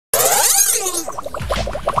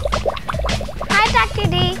Hi, Dr.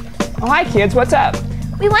 D. Oh, hi, kids. What's up?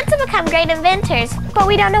 We want to become great inventors, but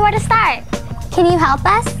we don't know where to start. Can you help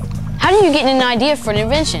us? How do you get an idea for an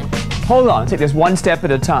invention? Hold on. Take this one step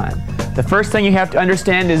at a time. The first thing you have to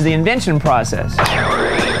understand is the invention process.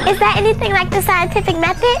 Is that anything like the scientific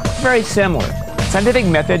method? Very similar. Scientific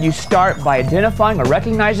method, you start by identifying or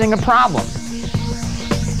recognizing a problem.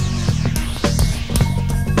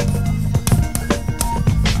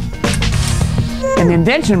 In the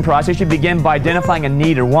invention process, you begin by identifying a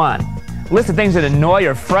need or want. A list of things that annoy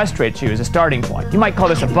or frustrate you is a starting point. You might call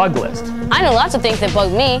this a bug list. I know lots of things that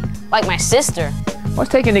bug me, like my sister.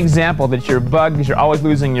 Let's take an example that your bug is you're always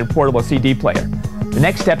losing your portable CD player. The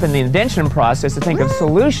next step in the invention process is to think of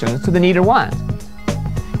solutions to the need or want.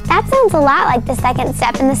 That sounds a lot like the second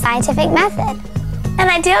step in the scientific method. An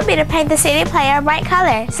idea would be to paint the CD player a bright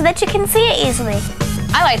color so that you can see it easily.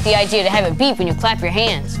 I like the idea to have it beep when you clap your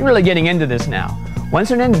hands. You're really getting into this now. Once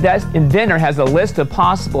an inventor has a list of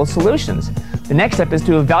possible solutions, the next step is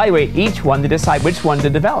to evaluate each one to decide which one to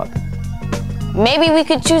develop. Maybe we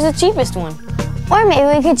could choose the cheapest one. Or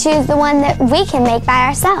maybe we could choose the one that we can make by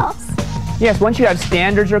ourselves. Yes, once you have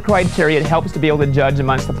standards or criteria, it helps to be able to judge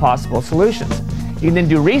amongst the possible solutions. You can then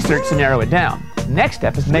do research to narrow it down. The next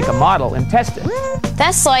step is to make a model and test it.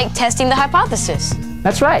 That's like testing the hypothesis.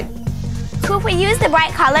 That's right. So if we use the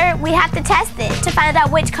bright color, we have to test it to find out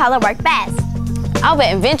which color worked best. I'll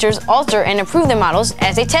bet inventors alter and improve their models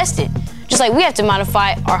as they test it. Just like we have to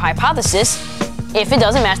modify our hypothesis if it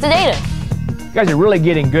doesn't match the data. You guys are really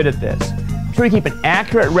getting good at this. Be sure to keep an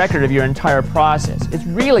accurate record of your entire process. It's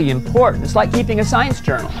really important. It's like keeping a science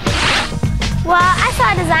journal. Well, I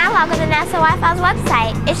saw a design log on the NASA Sci Files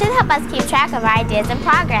website. It should help us keep track of our ideas and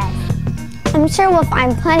progress. I'm sure we'll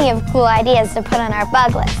find plenty of cool ideas to put on our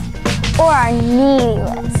bug list. Or our needy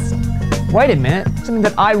list. Wait a minute, something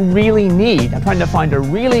that I really need. I'm trying to find a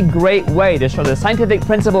really great way to show the scientific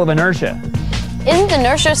principle of inertia. Isn't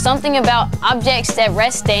inertia something about objects at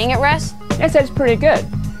rest staying at rest? Yes, that's pretty good.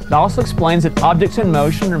 It also explains that objects in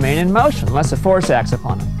motion remain in motion unless a force acts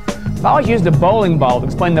upon them. I've always used a bowling ball to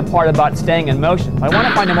explain the part about staying in motion, but I want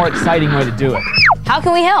to find a more exciting way to do it. How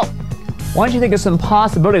can we help? Why don't you think of some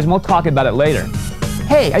possibilities and we'll talk about it later.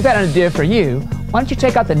 Hey, I've got an idea for you. Why don't you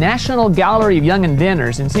check out the National Gallery of Young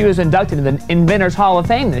Inventors and see who was inducted into the Inventors Hall of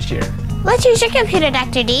Fame this year? Let's use your computer,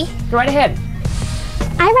 Dr. D. Go right ahead.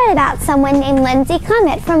 I read about someone named Lindsay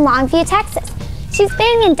Clement from Longview, Texas. She's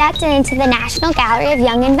being inducted into the National Gallery of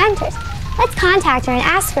Young Inventors. Let's contact her and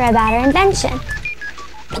ask her about her invention.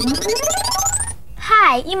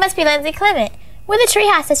 Hi, you must be Lindsay Clement. We're the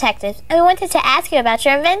Treehouse Detectives, and we wanted to ask you about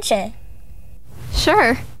your invention.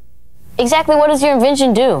 Sure. Exactly what does your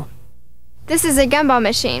invention do? This is a gumball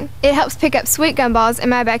machine. It helps pick up sweet gumballs in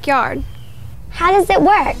my backyard. How does it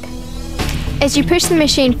work? As you push the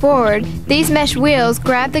machine forward, these mesh wheels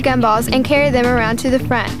grab the gumballs and carry them around to the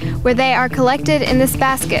front, where they are collected in this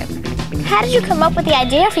basket. How did you come up with the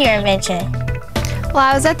idea for your invention? Well,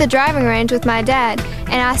 I was at the driving range with my dad,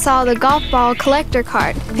 and I saw the golf ball collector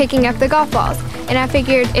cart picking up the golf balls, and I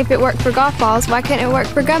figured if it worked for golf balls, why couldn't it work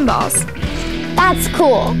for gumballs? That's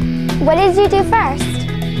cool. What did you do first?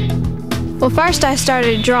 Well, first I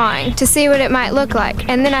started drawing to see what it might look like,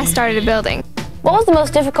 and then I started building. What was the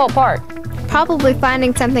most difficult part? Probably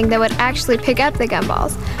finding something that would actually pick up the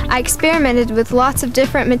gumballs. I experimented with lots of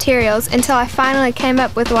different materials until I finally came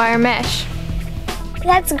up with wire mesh.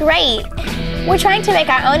 That's great. We're trying to make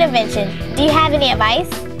our own invention. Do you have any advice?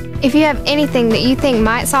 If you have anything that you think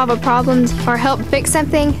might solve a problem or help fix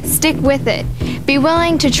something, stick with it. Be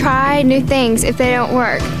willing to try new things if they don't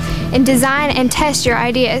work. And design and test your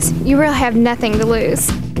ideas. You really have nothing to lose.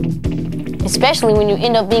 Especially when you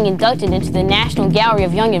end up being inducted into the National Gallery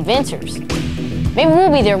of Young Inventors. Maybe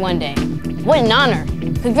we'll be there one day. What an honor.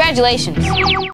 Congratulations.